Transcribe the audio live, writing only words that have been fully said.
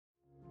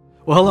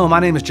Well, hello, my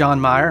name is John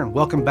Meyer, and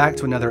welcome back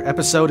to another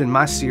episode in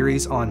my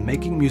series on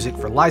making music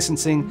for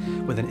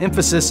licensing with an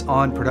emphasis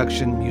on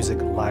production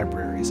music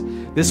libraries.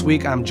 This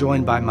week, I'm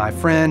joined by my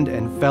friend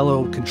and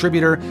fellow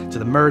contributor to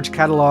the Merge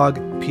catalog,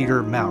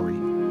 Peter Mowry.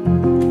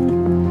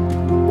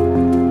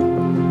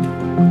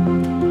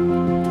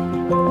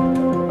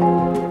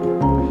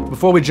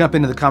 Before we jump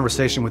into the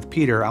conversation with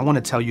Peter, I want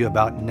to tell you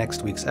about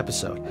next week's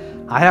episode.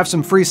 I have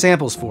some free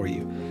samples for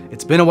you.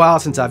 It's been a while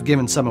since I've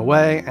given some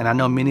away, and I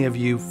know many of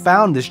you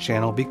found this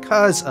channel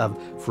because of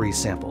free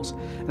samples.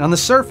 And on the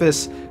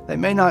surface, they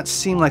may not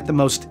seem like the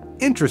most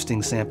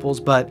interesting samples,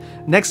 but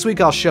next week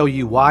I'll show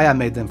you why I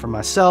made them for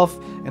myself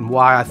and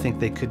why I think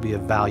they could be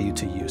of value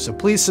to you. So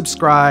please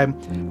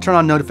subscribe, turn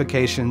on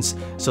notifications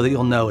so that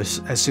you'll know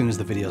as soon as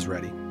the video's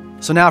ready.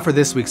 So now for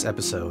this week's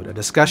episode, a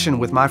discussion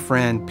with my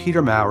friend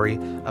Peter Mowry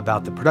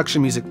about the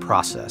production music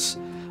process,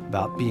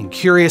 about being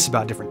curious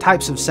about different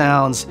types of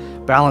sounds,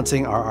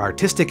 balancing our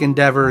artistic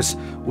endeavors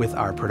with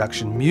our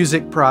production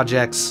music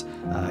projects.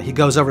 He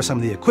goes over some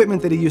of the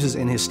equipment that he uses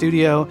in his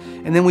studio,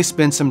 and then we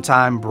spend some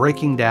time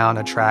breaking down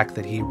a track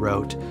that he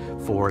wrote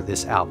for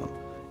this album.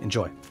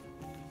 Enjoy.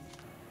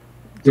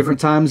 Different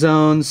time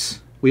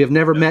zones. We have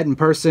never met in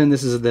person.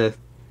 This is the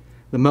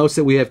most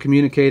that we have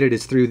communicated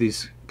is through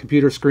these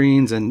computer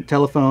screens and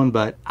telephone,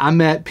 but I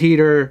met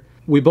Peter.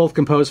 We both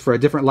composed for a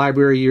different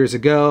library years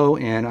ago,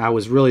 and I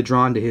was really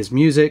drawn to his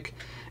music.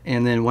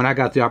 And then when I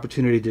got the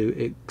opportunity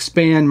to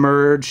expand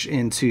Merge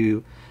and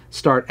to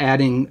start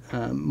adding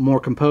more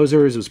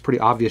composers, it was a pretty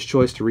obvious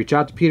choice to reach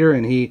out to Peter,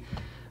 and he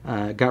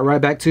got right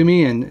back to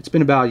me. And it's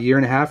been about a year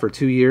and a half or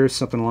 2 years,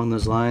 something along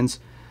those lines.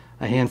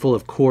 A handful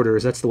of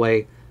quarters. That's the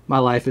way my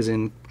life is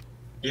in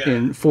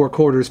 4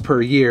 quarters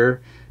per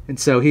year. And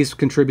so he's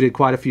contributed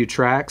quite a few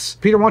tracks.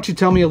 Peter, why don't you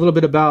tell me a little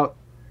bit about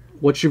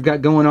what you've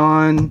got going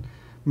on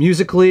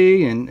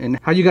musically and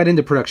how you got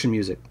into production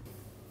music?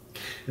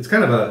 It's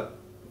kind of a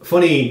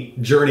funny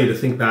journey to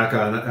think back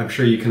on. I'm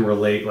sure you can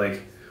relate.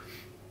 Like,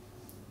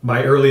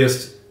 my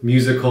earliest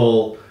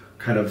musical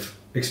kind of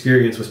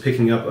experience was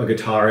picking up a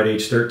guitar at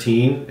age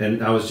 13,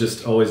 and I was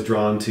just always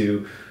drawn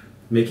to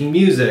making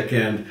music,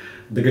 and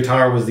the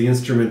guitar was the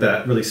instrument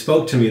that really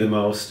spoke to me the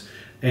most.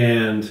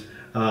 And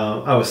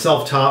I was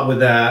self-taught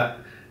with that,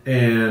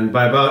 and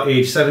by about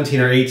age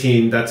 17 or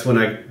 18, that's when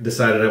I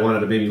decided I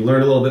wanted to maybe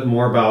learn a little bit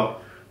more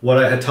about what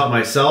I had taught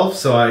myself.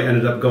 So I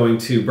ended up going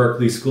to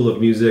Berklee School of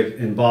Music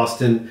in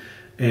Boston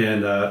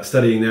and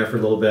studying there for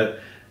a little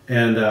bit.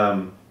 And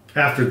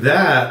after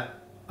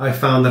that, I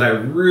found that I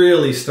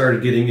really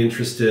started getting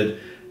interested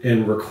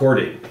in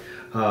recording.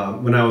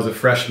 When I was a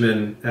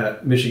freshman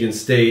at Michigan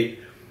State,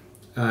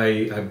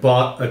 I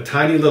bought a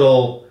tiny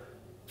little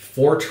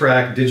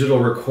 4-track digital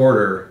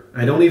recorder.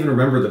 I don't even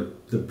remember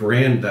the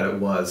brand that it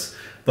was,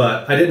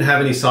 but I didn't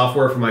have any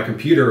software for my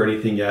computer or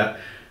anything yet.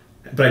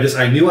 But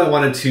I knew I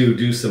wanted to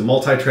do some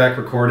multi-track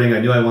recording.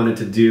 I knew I wanted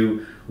to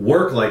do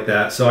work like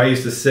that. So I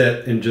used to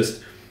sit and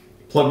just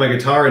plug my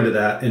guitar into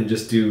that and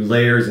just do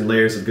layers and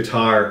layers of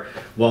guitar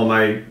while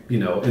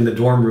in the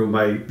dorm room,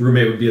 my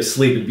roommate would be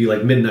asleep. It'd be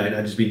like midnight.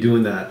 I'd just be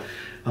doing that.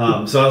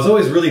 So I was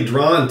always really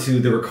drawn to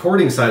the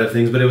recording side of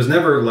things, but it was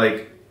never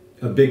like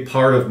a big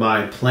part of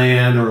my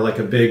plan or like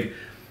a big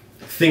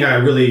thing I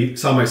really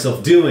saw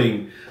myself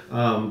doing.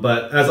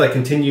 But as I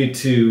continued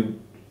to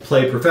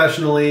play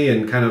professionally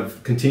and kind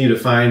of continue to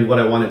find what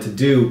I wanted to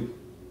do,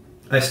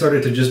 I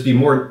started to just be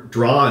more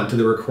drawn to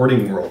the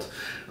recording world.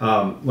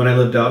 When I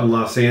lived out in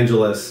Los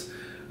Angeles,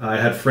 I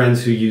had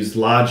friends who used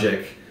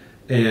Logic,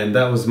 and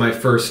that was my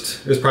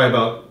first, it was probably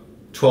about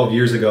 12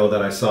 years ago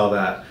that I saw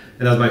that.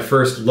 And that was my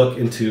first look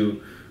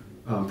into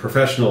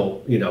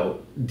professional,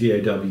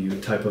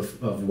 DAW type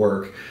of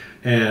work.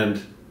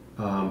 And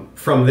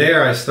from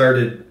there, I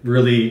started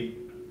really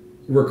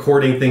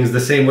recording things the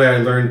same way I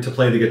learned to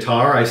play the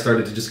guitar. I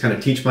started to just kind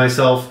of teach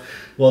myself,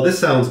 well, this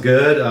sounds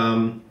good.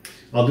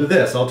 I'll do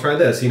this, I'll try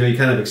this. You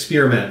kind of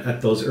experiment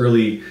at those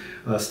early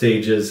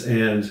stages.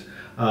 And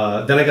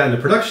then I got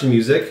into production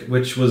music,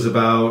 which was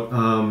about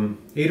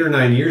 8 or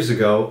 9 years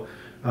ago.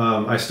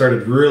 I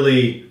started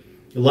really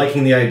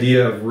liking the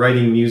idea of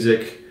writing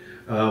music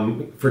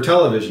for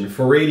television,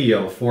 for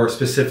radio, for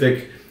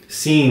specific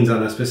scenes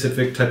on a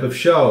specific type of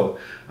show.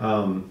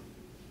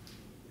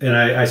 And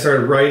I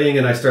started writing,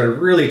 and I started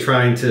really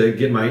trying to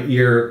get my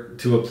ear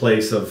to a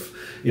place of,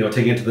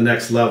 taking it to the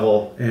next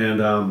level.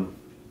 And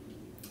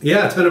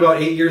yeah, it's been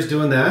about 8 years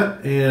doing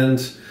that, and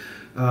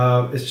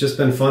it's just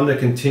been fun to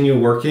continue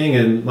working.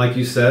 And like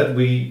you said,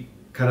 we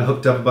kind of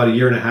hooked up about a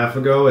year and a half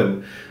ago,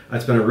 and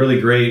it's been a really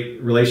great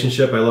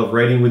relationship. I love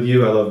writing with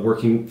you. I love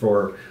working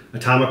for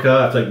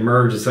Atomica. I feel like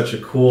Merge is such a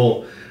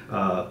cool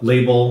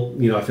label.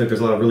 I think there's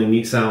a lot of really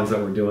neat sounds that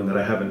we're doing that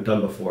I haven't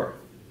done before.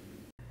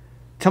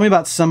 Tell me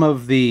about some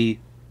of the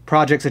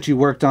projects that you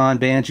worked on,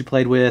 bands you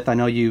played with. I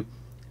know you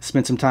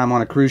spent some time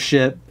on a cruise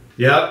ship.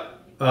 Yeah,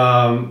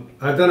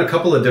 I've done a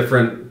couple of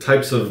different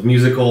types of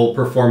musical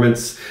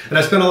performance, and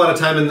I spent a lot of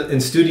time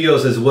in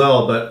studios as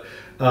well, but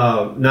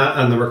not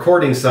on the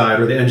recording side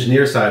or the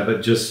engineer side,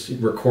 but just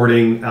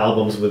recording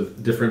albums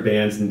with different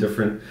bands and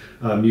different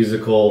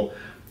musical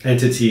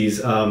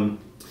entities.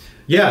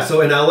 Yeah,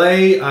 so in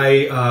LA,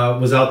 I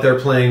was out there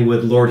playing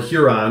with Lord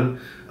Huron.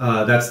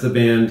 That's the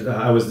band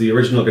I was the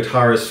original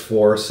guitarist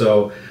for.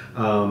 So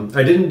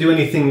I didn't do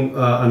anything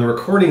on the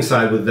recording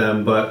side with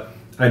them, but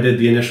I did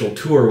the initial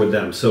tour with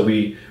them. So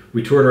we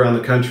toured around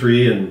the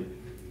country and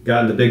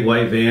got in the big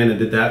white van and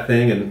did that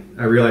thing. And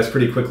I realized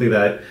pretty quickly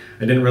that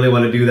I didn't really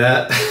want to do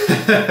that.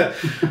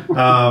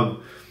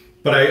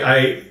 But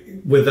I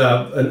with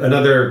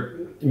another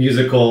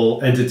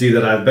musical entity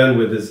that I've been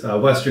with is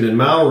Western and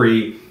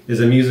Mowry is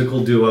a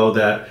musical duo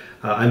that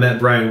I met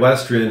Brian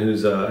Western,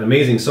 who's an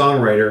amazing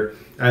songwriter.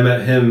 I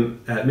met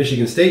him at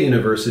Michigan State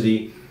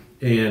University,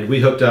 and we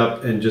hooked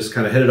up and just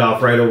kind of hit it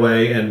off right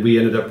away, and we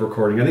ended up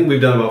recording. I think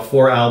we've done about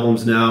 4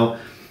 albums now,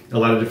 a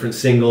lot of different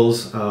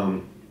singles,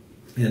 and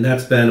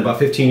that's been about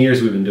 15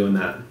 years we've been doing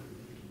that.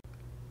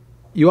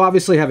 You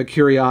obviously have a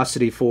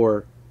curiosity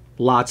for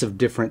lots of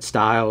different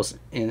styles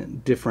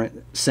and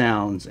different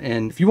sounds,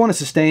 and if you want to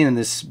sustain in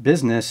this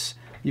business,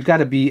 you've got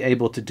to be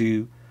able to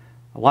do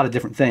a lot of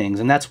different things.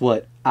 And that's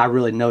what I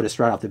really noticed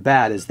right off the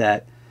bat, is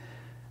that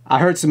I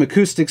heard some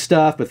acoustic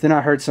stuff, but then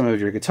I heard some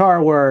of your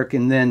guitar work,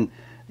 and then,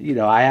 you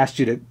know, I asked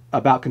you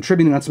about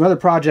contributing on some other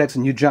projects,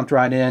 and you jumped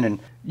right in,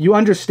 and you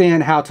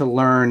understand how to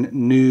learn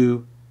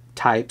new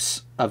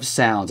types of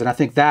sounds. And I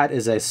think that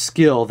is a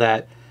skill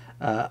that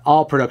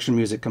all production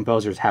music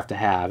composers have to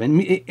have, and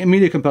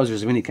media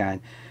composers of any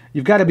kind.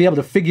 You've got to be able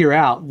to figure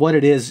out what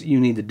it is you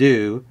need to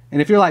do.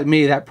 And if you're like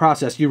me, that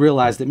process, you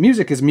realize that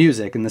music is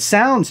music, and the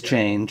sounds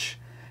change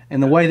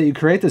and the way that you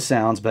create the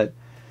sounds, but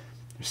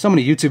there's so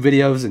many YouTube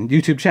videos and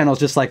YouTube channels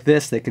just like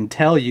this that can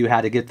tell you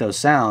how to get those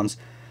sounds.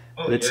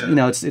 But it's, you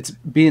know, it's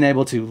being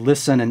able to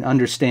listen and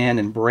understand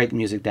and break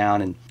music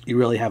down, and you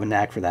really have a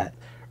knack for that.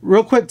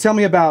 Real quick, tell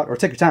me about, or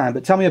take your time,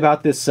 but tell me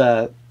about this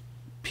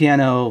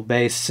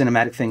piano-based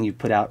cinematic thing you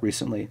put out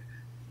recently.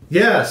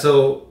 Yeah,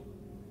 so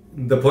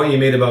the point you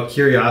made about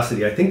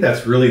curiosity, I think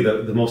that's really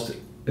the most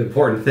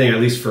important thing,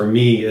 at least for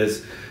me,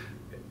 is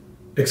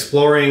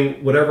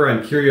exploring whatever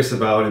I'm curious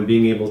about and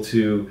being able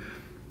to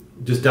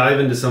just dive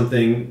into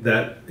something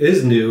that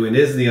is new and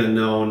is the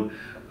unknown,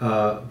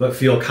 but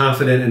feel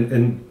confident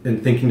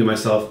in thinking to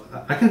myself,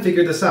 I can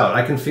figure this out.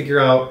 I can figure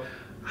out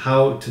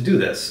how to do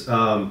this.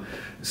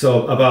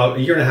 So about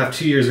 1.5 years,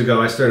 2 years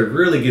ago, I started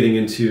really getting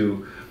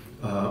into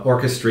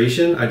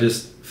orchestration. I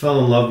just fell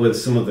in love with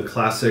some of the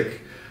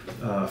classic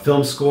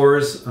film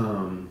scores,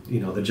 you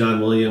know, the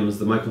John Williams,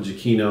 the Michael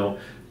Giacchino,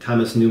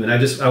 Thomas Newman.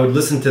 I would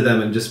listen to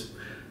them and just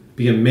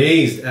be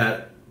amazed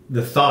at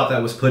the thought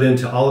that was put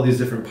into all of these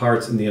different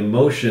parts and the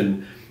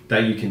emotion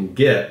that you can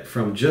get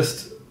from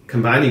just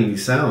combining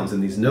these sounds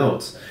and these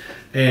notes.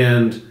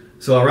 And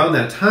so around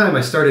that time,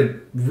 I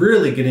started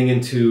really getting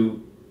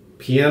into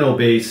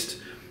piano-based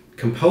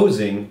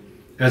composing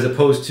as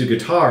opposed to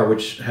guitar,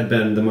 which had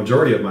been the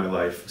majority of my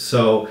life.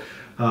 So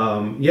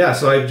yeah,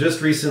 so I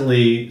just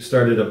recently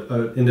started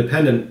an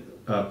independent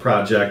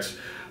project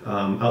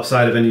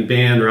outside of any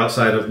band or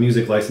outside of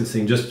music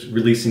licensing, just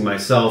releasing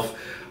myself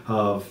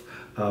of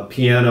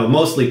piano,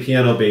 mostly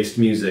piano-based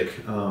music.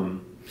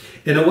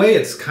 In a way,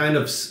 it's kind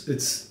of,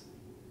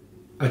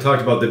 I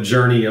talked about the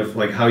journey of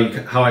like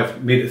how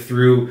I've made it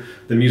through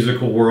the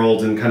musical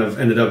world and kind of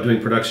ended up doing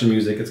production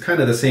music. It's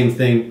kind of the same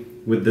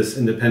thing with this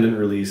independent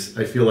release.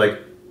 I feel like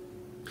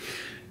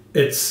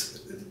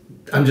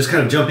I'm just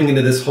kind of jumping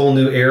into this whole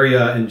new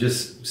area and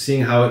just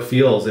seeing how it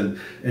feels, and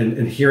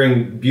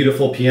hearing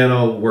beautiful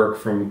piano work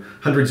from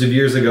hundreds of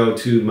years ago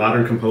to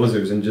modern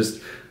composers, and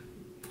just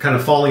kind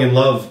of falling in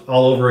love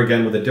all over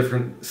again with a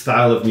different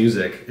style of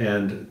music,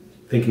 and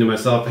thinking to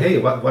myself, hey,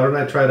 why don't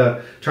I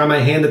try my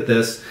hand at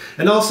this?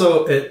 And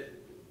also,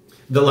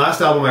 the last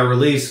album I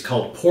released,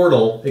 called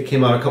Portal, it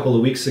came out a couple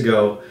of weeks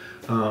ago.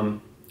 I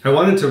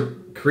wanted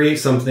to create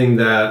something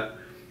that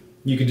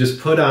you could just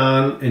put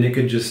on and it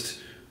could just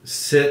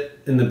sit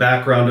in the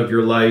background of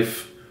your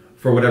life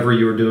for whatever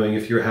you were doing.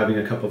 If you're having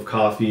a cup of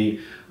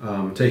coffee,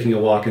 taking a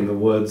walk in the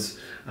woods,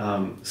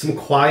 some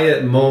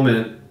quiet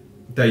moment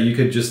that you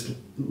could just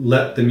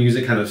let the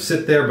music kind of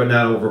sit there but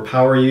not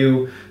overpower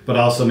you, but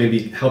also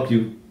maybe help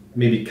you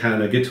maybe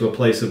kind of get to a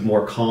place of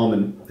more calm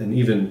and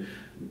even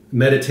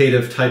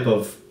meditative type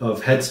of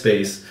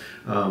headspace,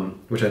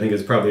 which I think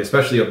is probably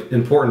especially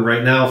important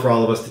right now for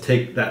all of us to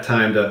take that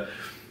time to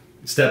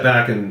step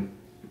back and,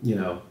 you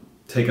know,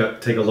 take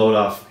a load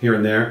off here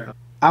and there.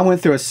 I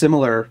went through a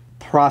similar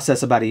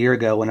process about a year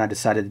ago when I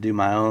decided to do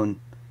my own,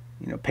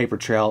 you know, paper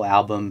trail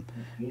album,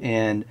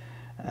 and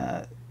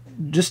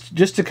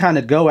just to kind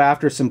of go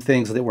after some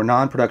things that were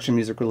non-production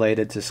music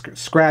related, to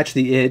scratch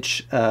the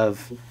itch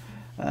of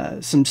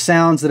some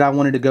sounds that I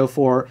wanted to go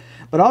for.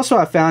 But also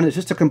I found it's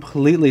just a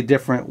completely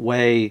different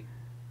way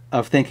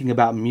of thinking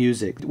about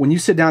music. When you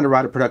sit down to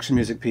write a production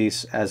music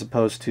piece as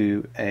opposed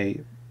to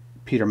a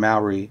Peter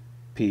Mowry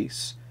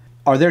piece,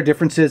 are there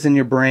differences in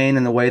your brain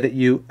and the way that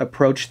you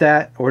approach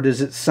that, or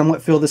does it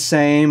somewhat feel the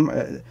same?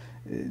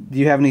 Do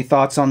you have any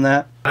thoughts on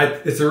that?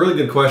 It's a really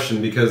good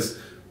question, because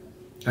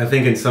I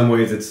think in some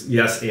ways it's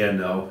yes and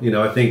no. You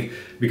know, I think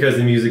because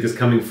the music is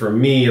coming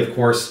from me, of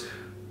course,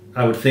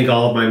 I would think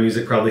all of my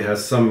music probably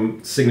has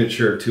some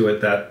signature to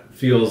it that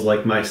feels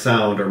like my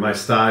sound or my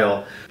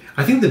style.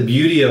 I think the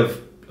beauty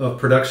of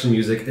production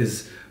music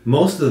is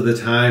most of the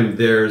time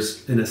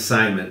there's an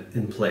assignment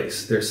in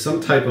place. There's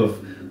some type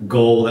of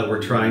goal that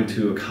we're trying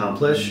to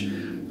accomplish.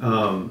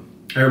 I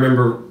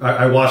remember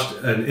I watched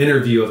an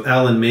interview of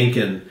Alan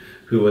Menken,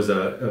 who was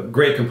a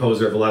great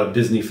composer of a lot of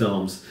Disney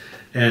films,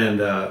 and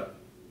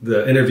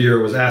the interviewer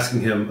was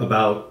asking him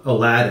about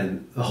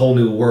Aladdin, A Whole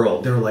New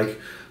World. They were like,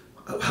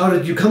 how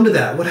did you come to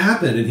that? What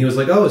happened? And he was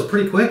like, oh, it was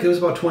pretty quick. It was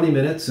about 20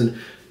 minutes. And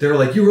they were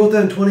like, you wrote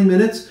that in 20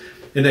 minutes?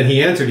 And then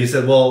he answered, he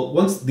said, well,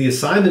 once the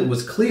assignment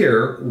was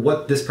clear,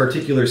 what this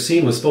particular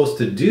scene was supposed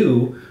to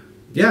do,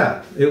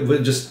 yeah, it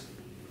would just,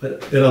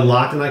 it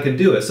unlocked and I could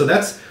do it. So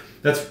that's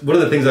one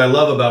of the things I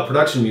love about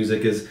production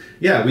music is,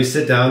 yeah, we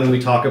sit down and we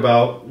talk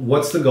about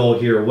what's the goal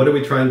here? What are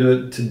we trying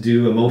to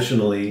do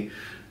emotionally?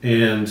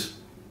 And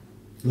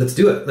let's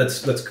do it.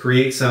 Let's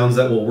create sounds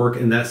that will work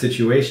in that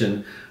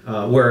situation.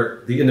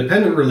 Where the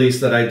independent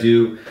release that I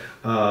do,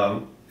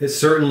 it's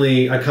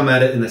certainly, I come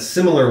at it in a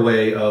similar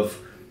way of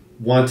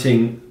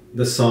wanting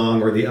the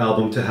song or the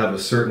album to have a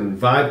certain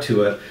vibe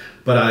to it,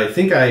 but I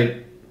think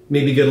I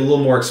maybe get a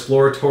little more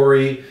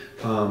exploratory,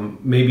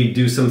 maybe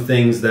do some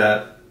things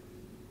that,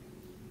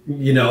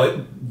 you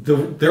know,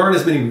 there aren't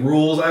as many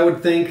rules, I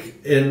would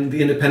think, in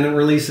the independent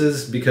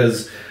releases,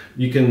 because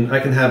I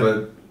can have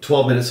a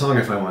 12-minute song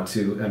if I want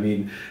to, I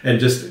mean, and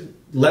just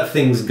let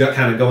things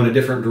kind of go in a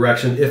different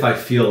direction if I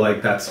feel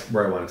like that's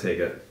where I want to take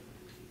it.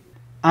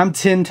 I'm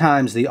 10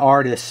 times the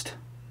artist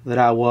that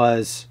I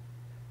was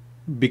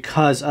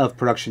because of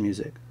production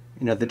music.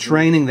 You know, the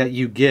training that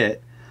you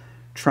get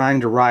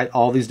trying to write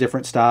all these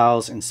different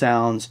styles and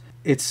sounds,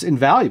 it's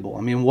invaluable.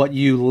 I mean, what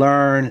you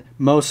learn,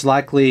 most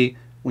likely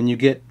when you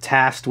get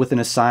tasked with an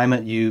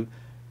assignment, you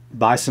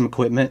buy some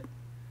equipment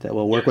that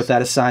will work with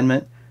that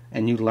assignment,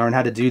 and you learn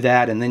how to do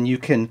that, and then you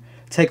can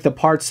take the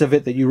parts of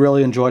it that you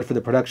really enjoyed for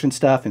the production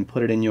stuff and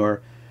put it in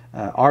your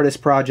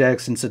artist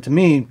projects. And so to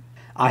me,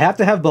 I have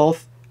to have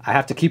both. I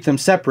have to keep them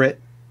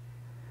separate,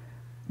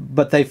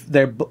 but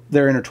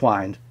they're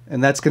intertwined,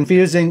 and that's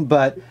confusing,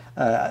 but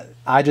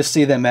I just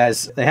see them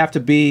as they have to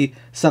be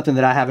something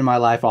that I have in my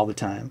life all the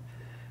time.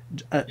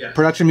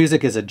 Production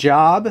music is a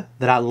job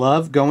that I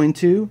love going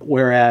to,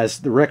 whereas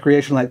the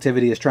recreational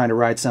activity is trying to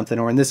write something,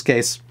 or in this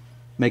case,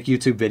 make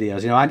YouTube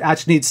videos. You know, I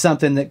just need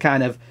something that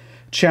kind of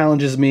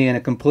challenges me in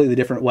a completely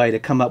different way to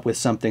come up with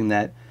something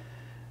that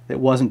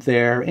wasn't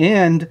there,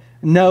 and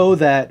know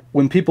that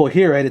when people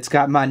hear it, it's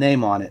got my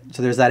name on it.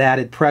 So there's that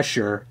added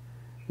pressure,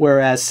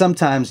 whereas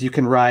sometimes you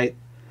can write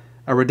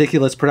a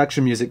ridiculous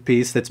production music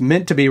piece that's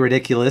meant to be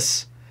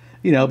ridiculous,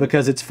 you know,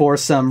 because it's for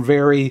some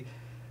very,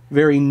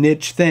 very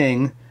niche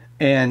thing,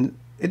 and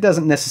it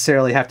doesn't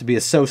necessarily have to be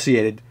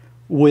associated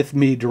with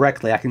me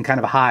directly. I can kind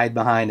of hide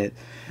behind it.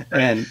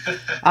 And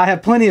I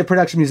have plenty of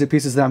production music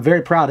pieces that I'm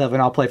very proud of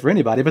and I'll play for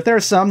anybody, but there are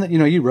some that, you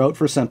know, you wrote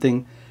for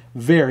something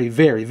very,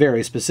 very,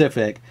 very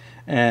specific,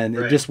 and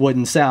it just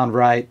wouldn't sound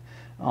right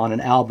on an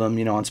album,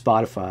 you know, on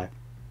Spotify.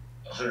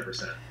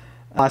 100%.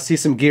 I see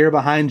some gear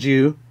behind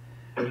you,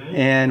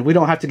 and we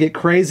don't have to get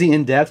crazy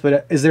in depth,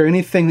 but is there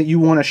anything that you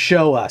want to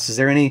show us? Is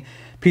there any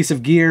piece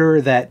of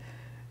gear that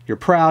you're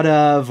proud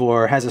of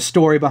or has a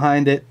story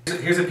behind it?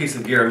 Here's a piece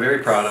of gear I'm very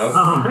proud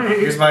of.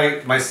 Here's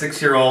my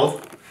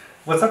 6-year-old.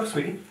 What's up,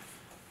 sweetie?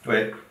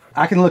 Wait.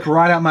 I can look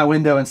right out my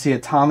window and see a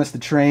Thomas the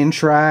Train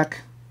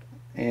track,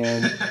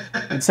 and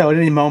so at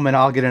any moment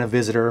I'll get in a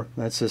visitor.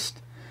 That's just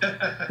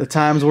the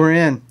times we're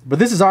in. But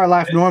this is our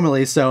life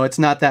normally, so it's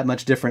not that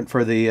much different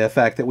for the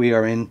fact that we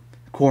are in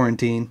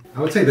quarantine.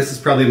 I would say this is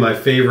probably my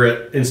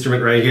favorite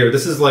instrument right here.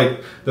 This is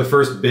like the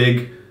first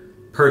big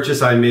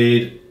purchase I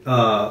made.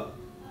 I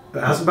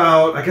was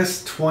about, I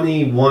guess,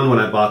 21 when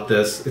I bought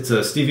this. It's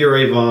a Stevie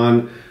Ray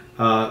Vaughan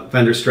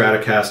Fender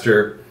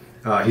Stratocaster.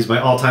 He's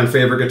my all-time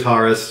favorite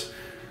guitarist.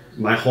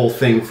 My whole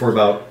thing for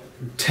about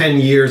 10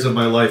 years of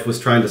my life was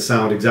trying to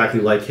sound exactly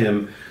like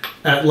him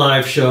at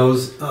live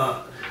shows.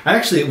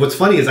 Actually, what's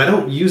funny is I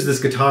don't use this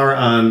guitar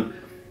on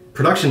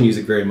production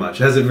music very much.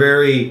 It has a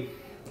very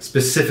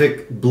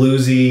specific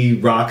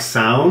bluesy rock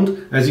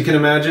sound, as you can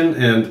imagine,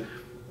 and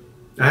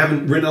I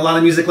haven't written a lot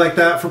of music like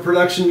that for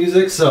production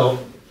music, so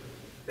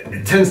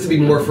it tends to be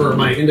more for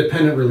my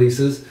independent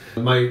releases.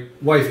 My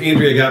wife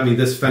Andrea got me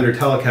this Fender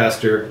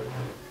Telecaster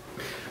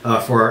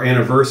for our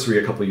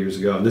anniversary a couple years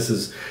ago, and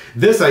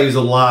this I use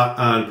a lot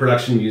on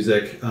production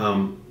music.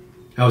 I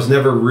was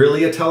never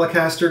really a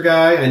Telecaster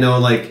guy. I know,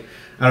 like,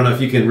 I don't know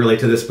if you can relate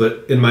to this,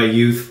 but in my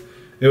youth,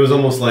 it was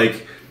almost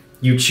like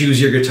you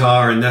choose your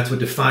guitar and that's what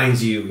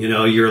defines you. You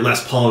know, you're a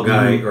Les Paul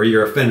guy or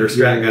you're a Fender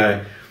Strat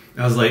guy.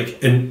 I was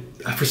like, and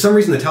for some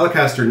reason the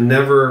Telecaster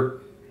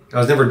I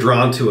was never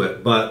drawn to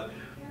it, but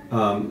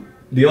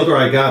the older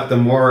I got, the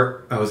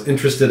more I was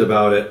interested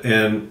about it,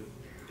 and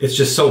it's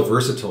just so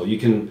versatile. You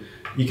can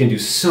do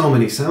so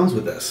many sounds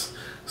with this.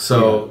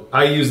 So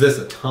I use this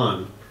a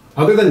ton.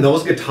 Other than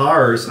those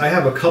guitars, I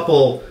have a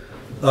couple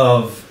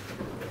of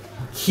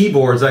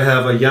keyboards. I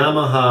have a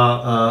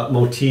Yamaha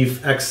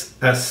Motif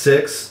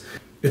XS6.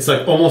 It's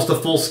like almost a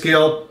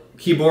full-scale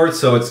keyboard,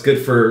 so it's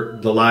good for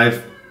the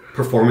live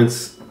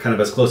performance, kind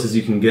of as close as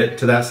you can get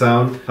to that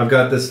sound. I've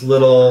got this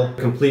little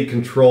complete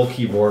control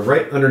keyboard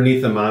right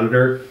underneath the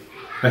monitor.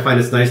 I find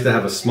it's nice to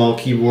have a small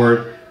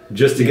keyboard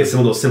just to get some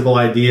of those simple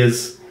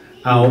ideas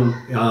out.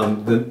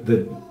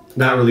 The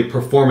not really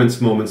performance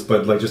moments,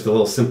 but like just a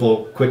little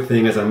simple, quick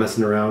thing as I'm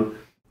messing around.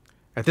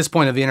 At this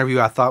point of the interview,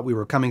 I thought we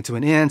were coming to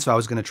an end, so I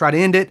was going to try to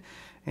end it,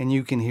 and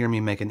you can hear me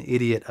make an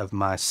idiot of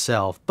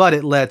myself. But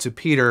it led to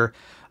Peter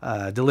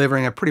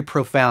delivering a pretty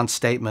profound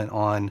statement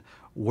on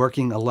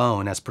working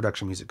alone as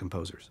production music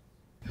composers.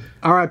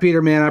 All right, Peter,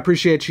 man, I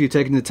appreciate you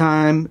taking the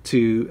time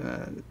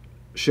to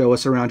show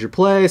us around your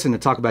place and to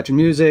talk about your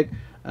music.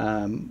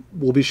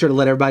 We'll be sure to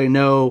let everybody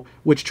know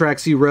which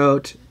tracks you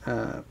wrote.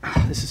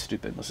 This is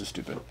stupid. This is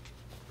stupid.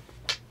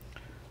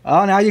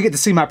 Oh, now you get to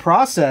see my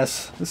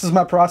process. This is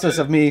my process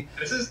of me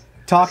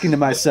talking to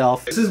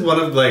myself. This is one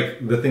of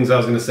like the things I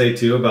was going to say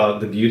too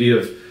about the beauty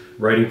of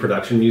writing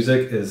production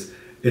music is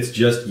it's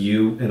just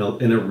you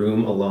in a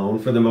room alone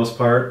for the most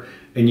part,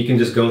 and you can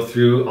just go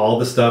through all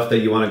the stuff that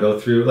you want to go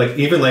through, like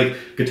even like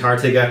guitar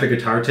take after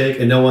guitar take,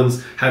 and no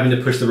one's having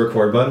to push the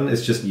record button.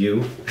 It's just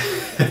you.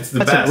 It's the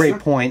best. That's a great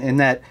point, in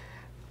that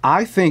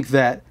I think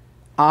that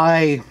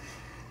I,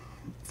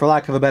 for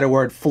lack of a better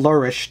word,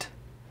 flourished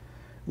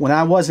when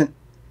I wasn't.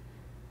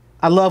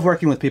 I love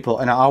working with people,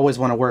 and I always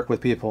want to work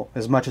with people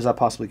as much as I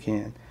possibly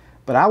can.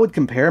 But I would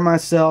compare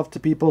myself to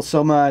people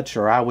so much,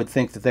 or I would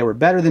think that they were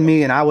better than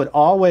me, and I would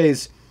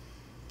always,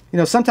 you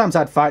know, sometimes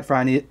I'd fight for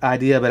an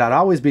idea, but I'd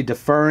always be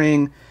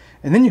deferring.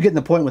 And then you get in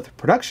the point with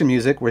production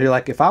music where you're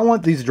like, if I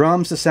want these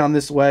drums to sound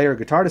this way or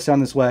guitar to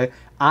sound this way,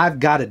 I've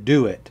got to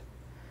do it.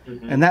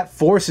 And that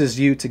forces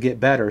you to get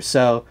better.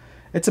 So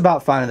it's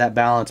about finding that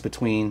balance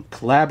between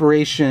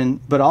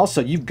collaboration, but also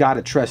you've got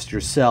to trust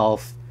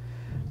yourself,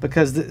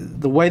 because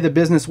the way the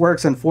business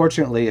works,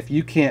 unfortunately, if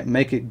you can't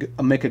make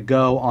a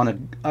go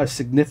on a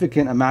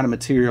significant amount of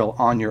material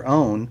on your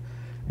own,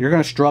 you're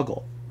going to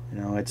struggle. You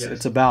know,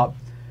 it's about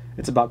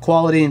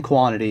quality and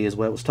quantity is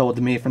what was told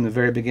to me from the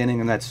very beginning,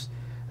 and that's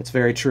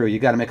very true. You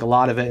got to make a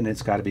lot of it, and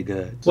it's got to be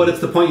good. Well,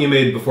 it's the point you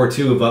made before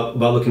too about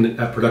looking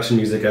at production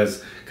music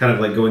as kind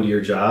of like going to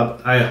your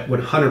job. I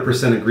would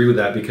 100% agree with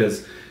that,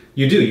 because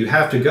you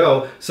have to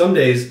go. Some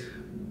days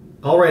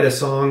I'll write a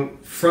song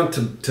front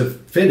to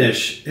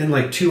finish in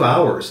like 2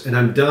 hours, and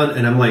I'm done,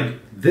 and I'm like,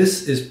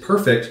 this is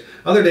perfect.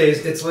 Other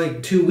days it's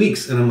like 2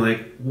 weeks, and I'm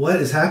like, what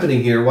is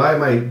happening here? Why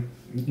am I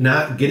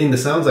not getting the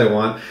sounds I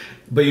want?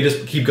 But you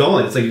just keep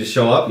going. It's like you just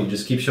show up, you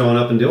just keep showing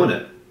up and doing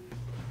it.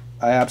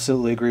 I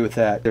absolutely agree with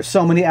that. There's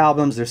so many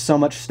albums, there's so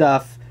much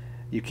stuff,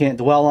 you can't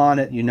dwell on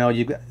it. You know,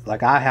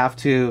 like I have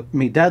to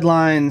meet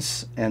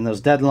deadlines, and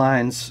those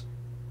deadlines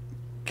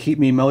keep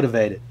me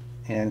motivated.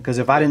 And because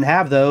if I didn't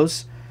have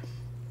those,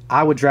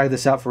 I would drag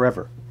this out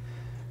forever.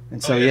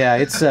 And so yeah,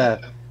 it's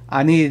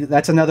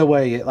that's another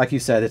way, like you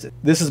said,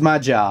 this is my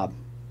job.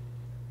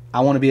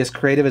 I want to be as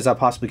creative as I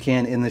possibly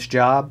can in this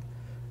job,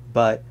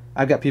 but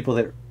I've got people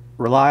that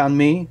rely on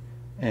me,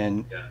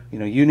 and you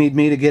know, you need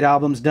me to get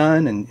albums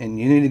done, and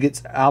you need to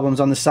get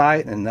albums on the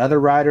site, and other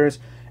writers.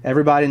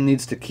 Everybody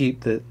needs to keep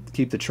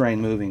the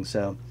train moving.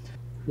 So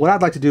what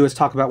I'd like to do is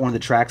talk about one of the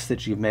tracks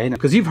that you've made,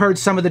 because you've heard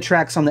some of the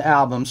tracks on the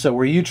album. So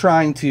were you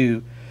trying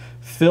to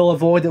fill a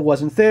void that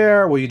wasn't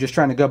there? Were you just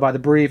trying to go by the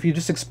brief? You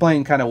just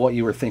explain kind of what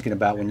you were thinking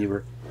about when you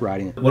were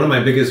writing it. One of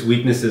my biggest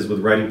weaknesses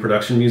with writing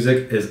production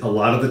music is a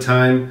lot of the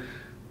time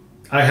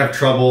I have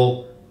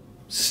trouble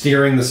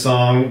steering the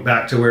song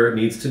back to where it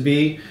needs to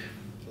be.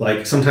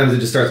 Like sometimes it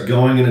just starts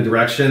going in a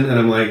direction, and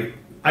I'm like,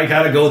 I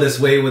gotta go this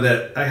way with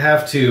it. I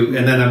have to.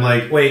 And then I'm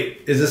like,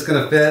 wait, is this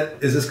gonna fit?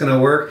 Is this gonna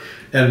work?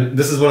 And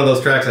this is one of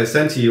those tracks I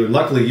sent to you, and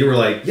luckily you were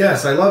like,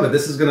 yes, I love it.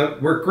 This is gonna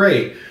work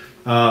great.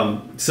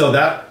 So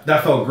that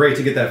felt great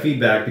to get that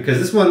feedback, because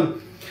this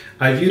one,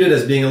 I viewed it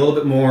as being a little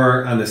bit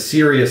more on the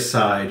serious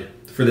side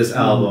for this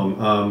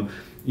album.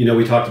 You know,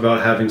 we talked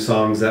about having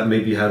songs that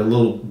maybe had a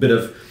little bit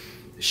of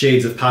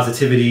shades of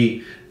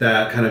positivity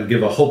that kind of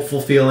give a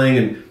hopeful feeling,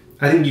 and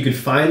I think you could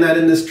find that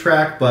in this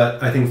track,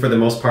 but I think for the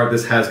most part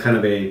this has kind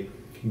of a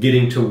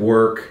getting to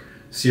work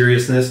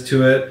seriousness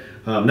to it.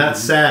 Not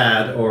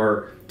sad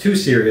or too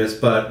serious,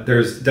 but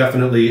there's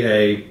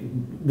definitely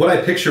what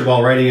I pictured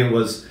while writing it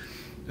was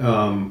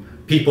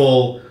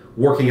people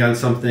working on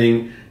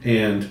something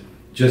and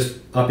just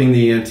upping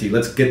the ante.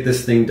 Let's get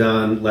this thing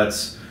done.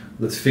 Let's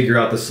figure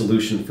out the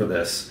solution for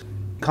this.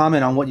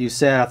 Comment on what you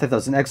said. I think that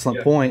was an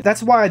excellent point.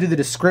 That's why I do the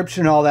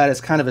description and all that as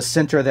kind of a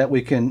center that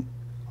we can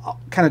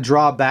kind of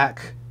draw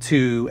back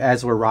to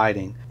as we're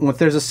writing. If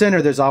there's a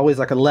center, there's always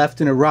like a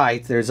left and a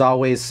right. There's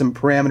always some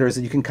parameters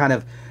that you can kind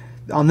of,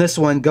 on this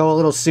one, go a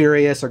little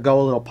serious or go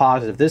a little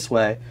positive this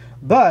way.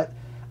 But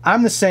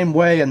I'm the same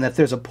way in that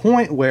there's a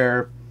point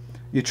where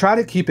you try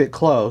to keep it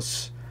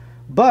close,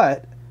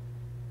 but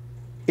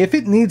if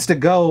it needs to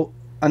go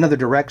another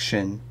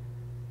direction,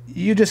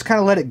 you just kind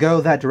of let it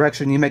go that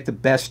direction. You make the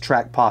best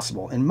track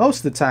possible. And most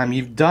of the time,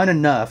 you've done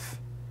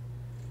enough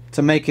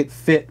to make it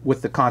fit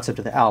with the concept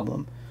of the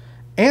album.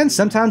 And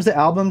sometimes the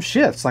album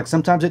shifts. Like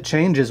sometimes it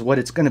changes what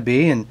it's going to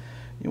be, and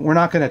We're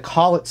not going to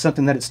call it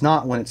something that it's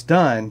not when it's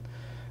done.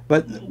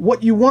 But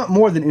what you want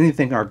more than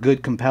anything are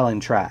good, compelling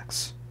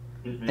tracks.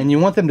 And you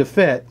want them to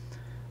fit,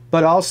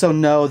 but also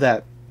know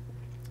that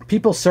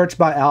people search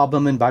by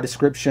album and by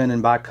description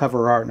and by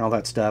cover art and all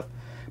that stuff,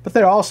 but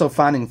they're also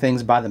finding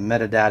things by the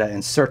metadata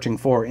and searching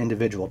for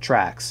individual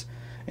tracks.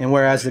 And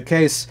whereas the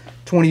case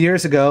 20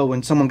 years ago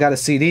when someone got a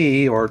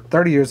CD, or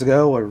 30 years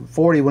ago, or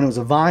 40 when it was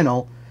a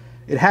vinyl,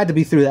 it had to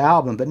be through the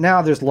album, but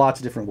now there's lots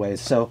of different ways.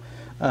 So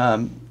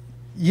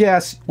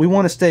yes, we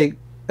want to stay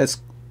as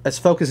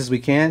focused as we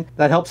can.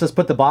 That helps us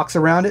put the box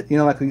around it, you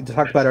know, like we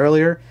talked about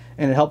earlier,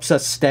 and it helps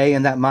us stay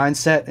in that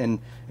mindset and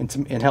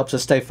helps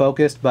us stay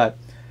focused, but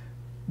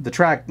the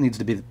track needs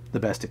to be the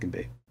best it can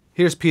be.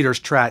 Here's Peter's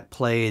track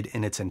played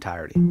in its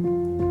entirety.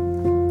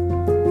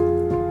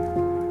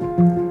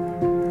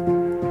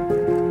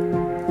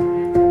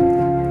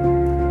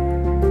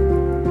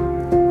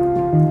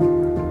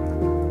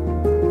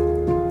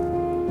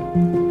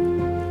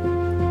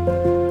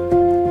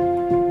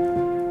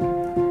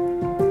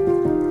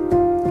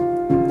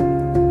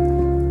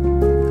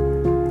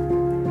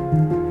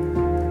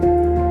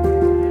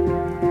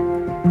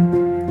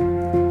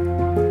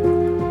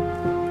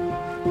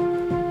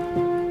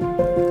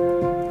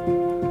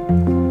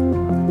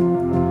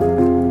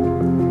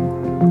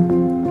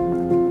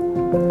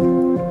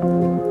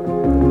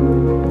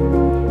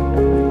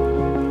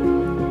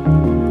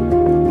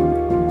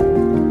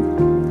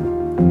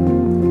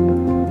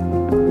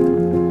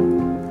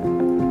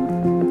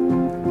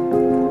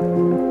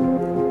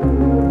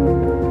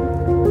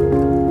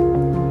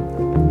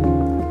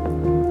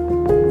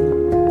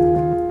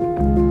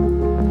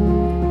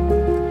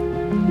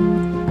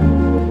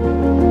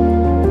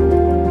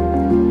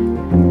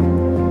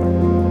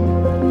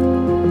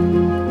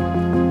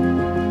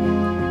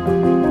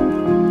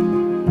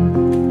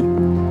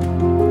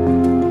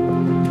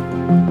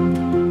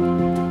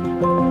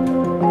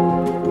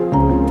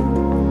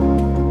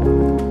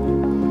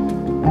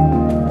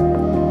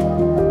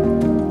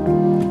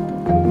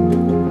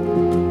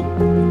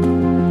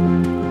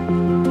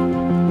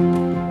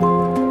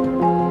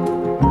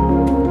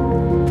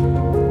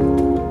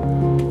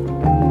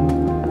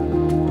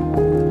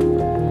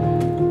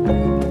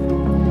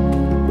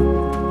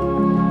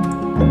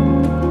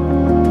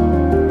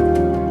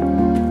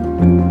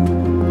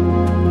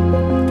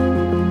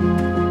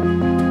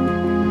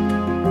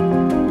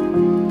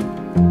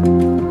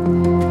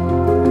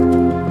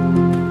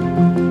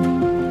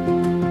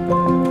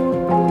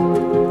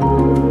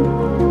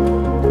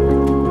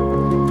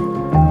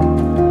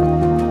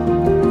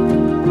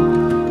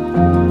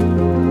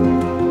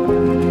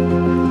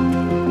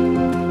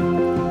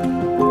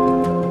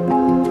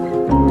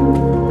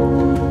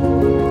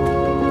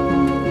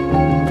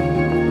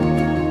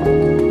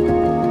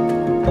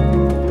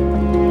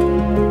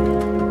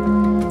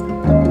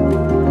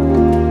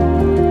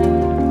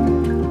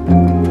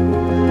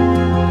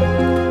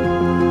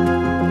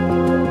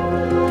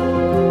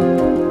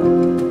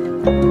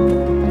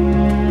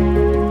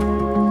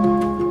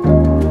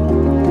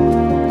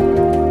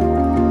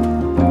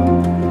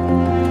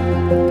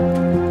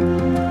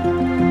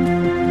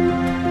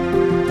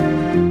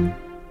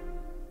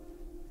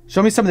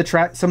 Show me some of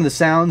the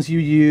sounds you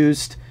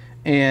used,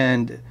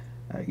 and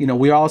you know,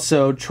 we're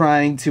also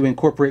trying to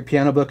incorporate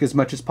Piano Book as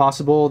much as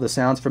possible. The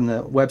sounds from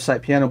the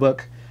website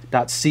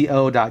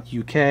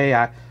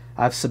pianobook.co.uk.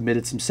 I've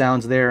submitted some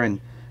sounds there,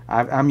 and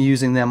I'm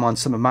using them on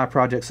some of my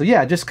projects. So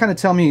yeah, just kind of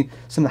tell me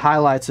some of the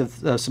highlights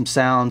of some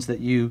sounds that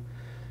you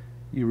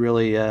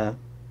really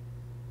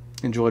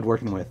enjoyed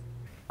working with.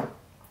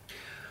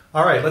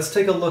 All right, let's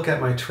take a look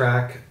at my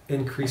track,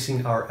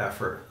 Increasing Our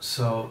Effort.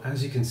 So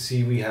as you can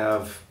see, we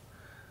have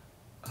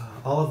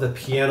all of the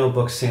Piano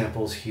Book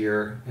samples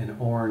here in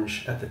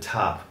orange at the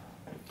top.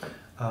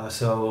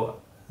 So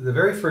the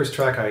very first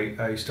track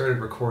I started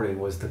recording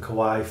was the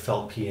Kawai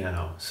felt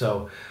piano.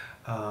 So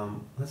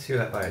let's hear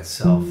that by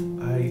itself.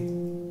 I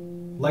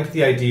like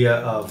the idea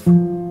of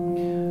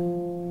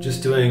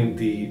just doing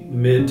the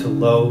mid to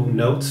low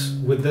notes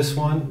with this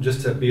one,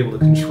 just to be able to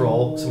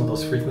control some of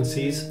those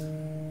frequencies.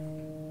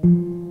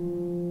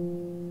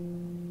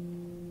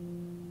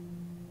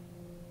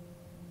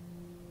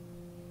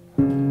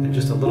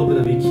 Just a little bit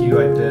of EQ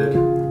I did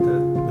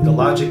with the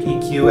Logic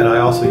EQ, and I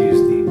also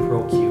used the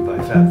Pro Q by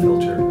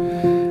FabFilter.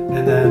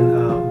 And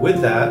then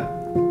with that,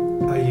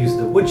 I used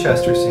the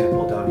Woodchester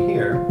sample down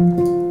here.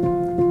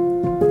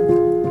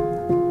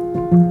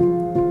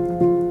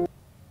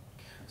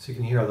 So you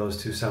can hear how those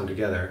two sound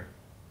together.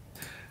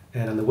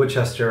 And on the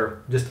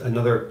Woodchester, just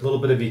another little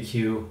bit of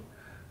EQ,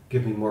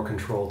 give me more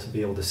control to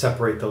be able to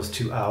separate those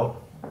two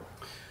out.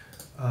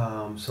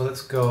 So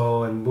let's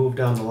go and move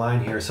down the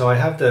line here. So I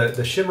have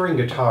the Shimmering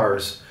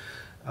Guitars.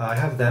 I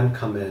have them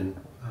come in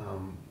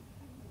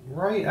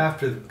right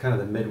after kind of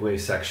the midway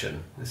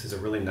section. This is a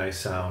really nice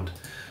sound.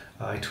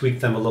 I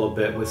tweaked them a little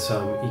bit with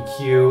some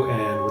EQ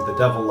and with the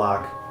Devil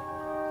Lock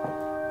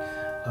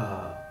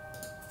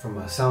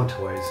from Sound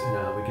Toys,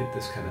 and we get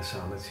this kind of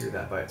sound. Let's hear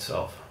that by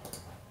itself.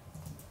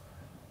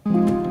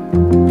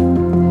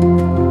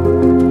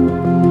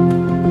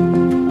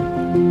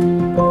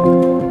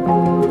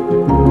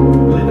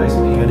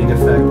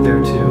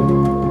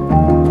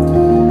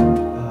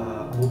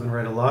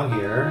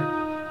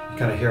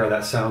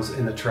 that sounds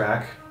in the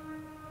track.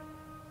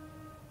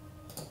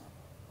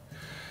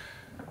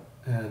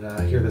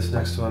 And here this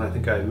next one, I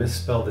think I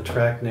misspelled the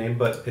track name,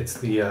 but it's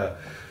the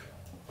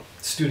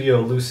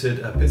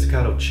StudioLucid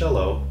Pizzicato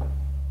Cello.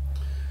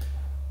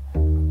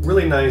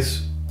 Really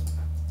nice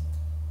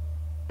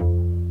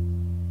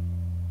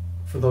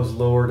for those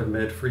lower to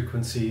mid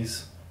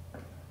frequencies.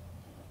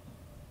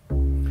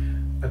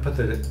 I put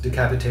the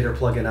decapitator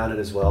plugin on it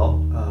as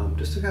well,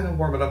 just to kind of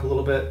warm it up a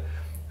little bit.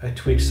 I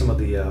tweaked some of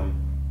the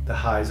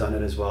highs on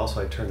it as well,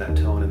 so I turned that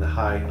tone in the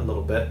high a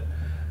little bit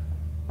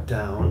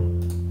down.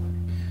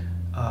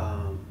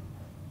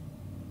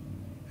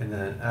 And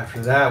then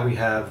after that we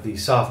have the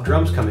soft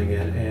drums coming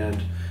in,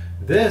 and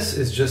this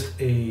is just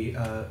a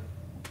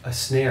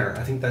snare.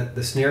 I think that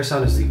the snare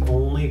sound is the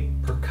only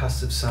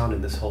percussive sound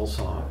in this whole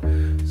song.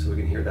 So we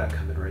can hear that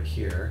coming right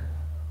here.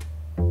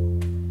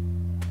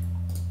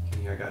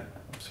 I got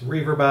some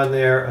reverb on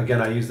there.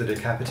 Again, I use the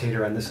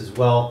decapitator on this as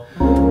well,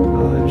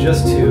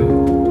 just to,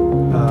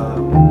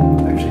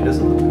 actually it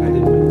doesn't look like I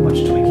did much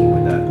tweaking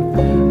with that,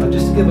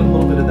 just to give it a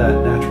little bit of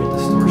that natural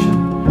distortion.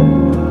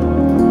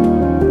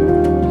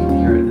 You can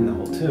hear it in the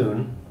whole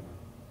tune.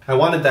 I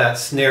wanted that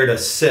snare to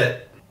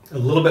sit a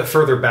little bit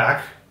further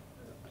back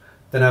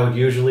than I would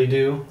usually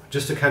do,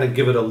 just to kind of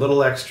give it a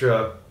little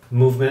extra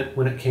movement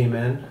when it came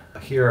in.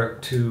 Here are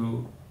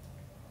two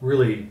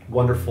really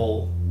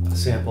wonderful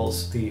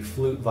samples, the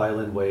flute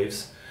violin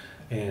waves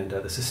and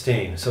the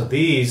sustain. So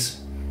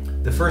these,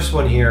 the first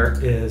one here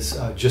is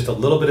just a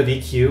little bit of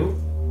EQ. You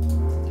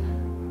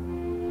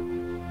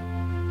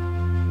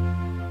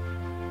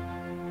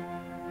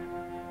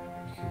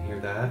can hear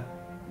that.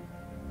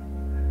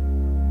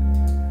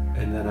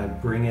 And then I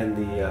bring in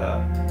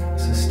the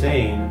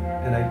sustain,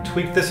 and I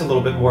tweak this a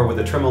little bit more with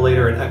a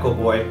tremolator and echo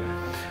boy,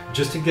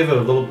 just to give it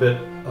a little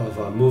bit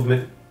of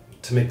movement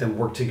to make them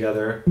work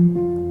together.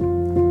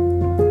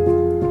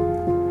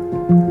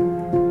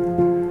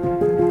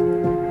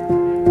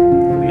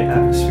 Really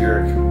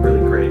atmospheric, really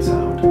great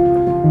sound.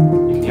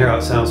 You can hear how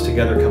it sounds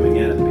together coming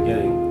in at the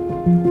beginning.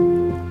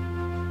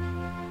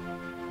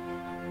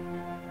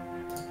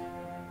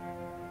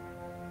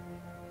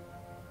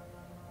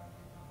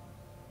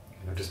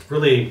 You know, just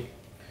really,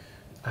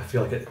 I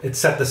feel like it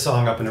set the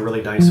song up in a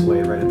really nice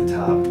way right at the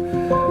top.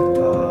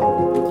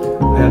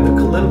 I have the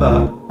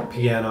Kalimba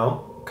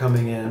Piano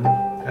coming in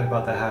at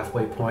about the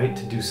halfway point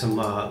to do some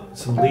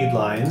lead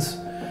lines,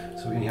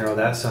 so we can hear how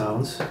that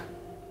sounds.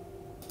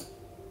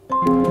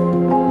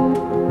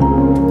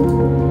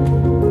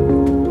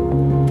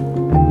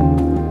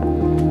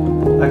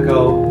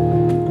 Echo,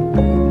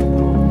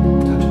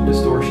 touch of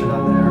distortion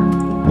on there.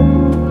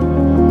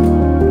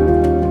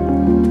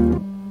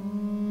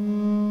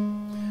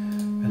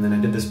 And then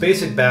I did this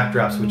basic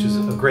backdrops, which is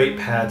a great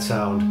pad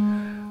sound.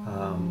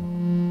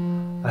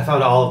 I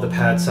found all of the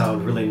pads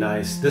sound really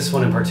nice. This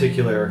one in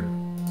particular,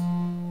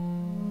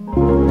 a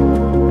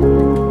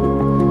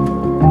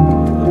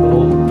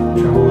little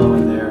tremolo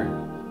in there.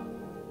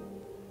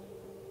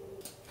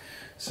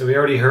 So we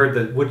already heard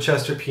the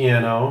Woodchester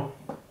piano.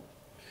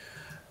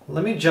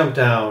 Let me jump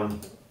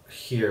down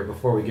here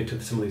before we get to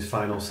some of these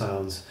final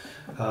sounds.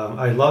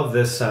 I love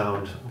this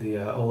sound, the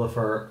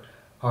Olafur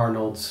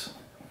Arnold's,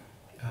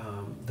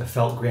 the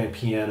felt grand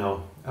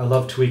piano. I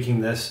love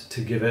tweaking this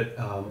to give it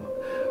a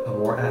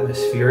more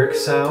atmospheric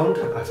sound.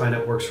 I find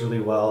it works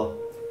really well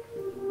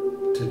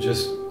to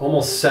just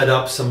almost set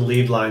up some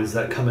lead lines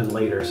that come in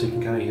later, so you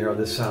can kind of hear how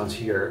this sounds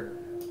here.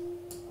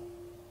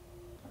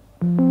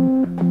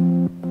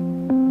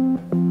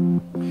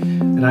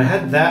 And I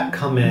had that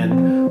come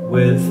in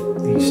with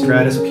the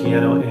Stratus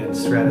piano and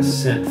Stratus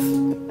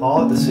synth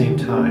all at the same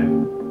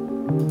time.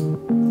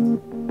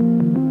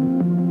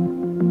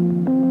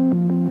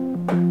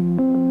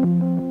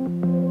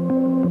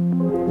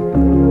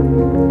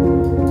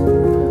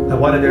 I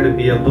wanted there to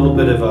be a little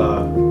bit of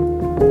a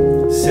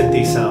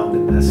synthy sound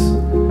in this.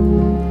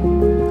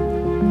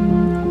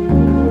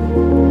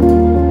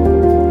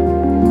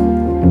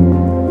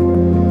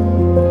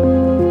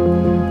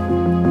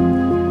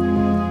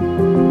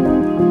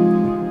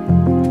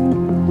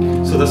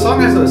 So the song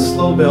has a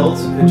slow build.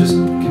 It just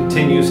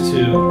continues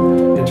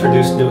to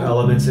introduce new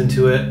elements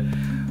into it.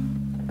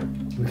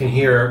 We can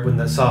hear when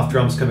the soft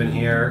drums come in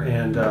here,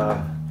 and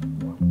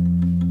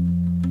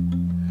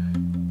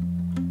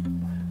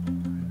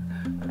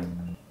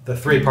the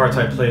three parts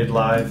I played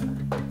live,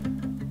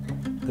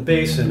 the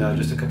bass and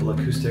just a couple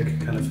acoustic,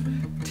 kind of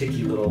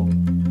ticky little,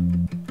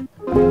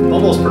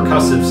 almost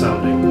percussive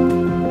sounding.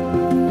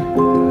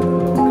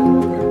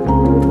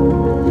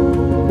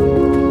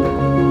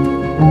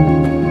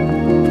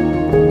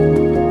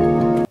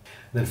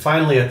 And then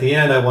finally at the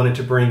end I wanted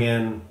to bring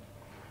in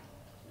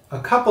a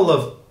couple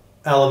of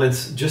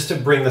elements just to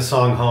bring the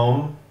song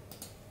home.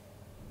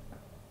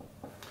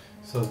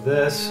 So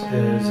this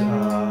is,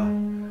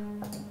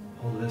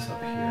 hold this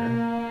up here,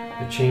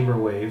 the Chamber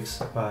Waves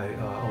by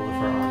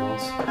Olafur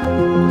Arnold's.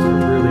 Those are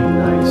really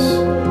nice.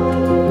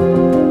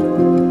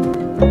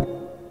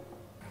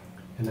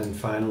 And then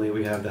finally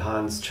we have the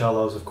Hans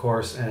cellos, of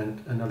course,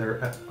 and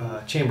another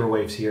chamber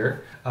waves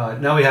here.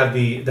 Now we have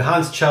the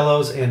Hans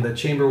cellos and the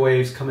chamber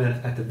waves coming in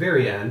at the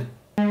very end.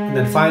 And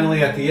then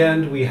finally at the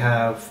end we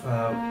have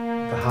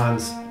the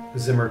Hans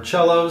Zimmer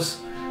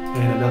cellos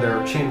and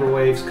another chamber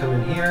waves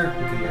coming here.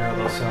 You can hear a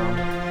little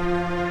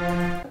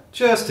sound.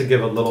 Just to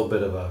give a little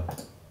bit of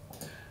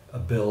a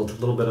build, a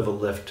little bit of a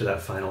lift to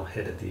that final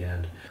hit at the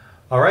end.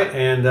 All right,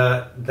 and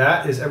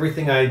that is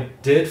everything I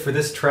did for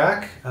this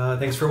track.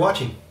 Thanks for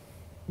watching.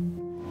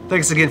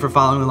 Thanks again for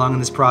following along in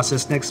this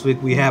process. Next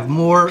week we have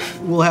more.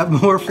 We'll have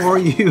more for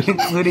you,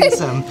 including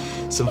some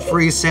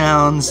free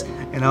sounds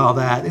and all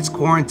that. It's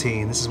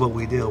quarantine. This is what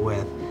we deal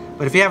with.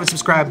 But if you haven't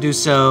subscribed, do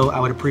so. I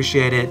would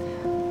appreciate it.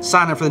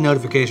 Sign up for the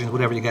notifications,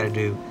 whatever you got to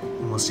do,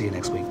 and we'll see you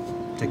next week.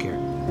 Take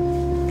care.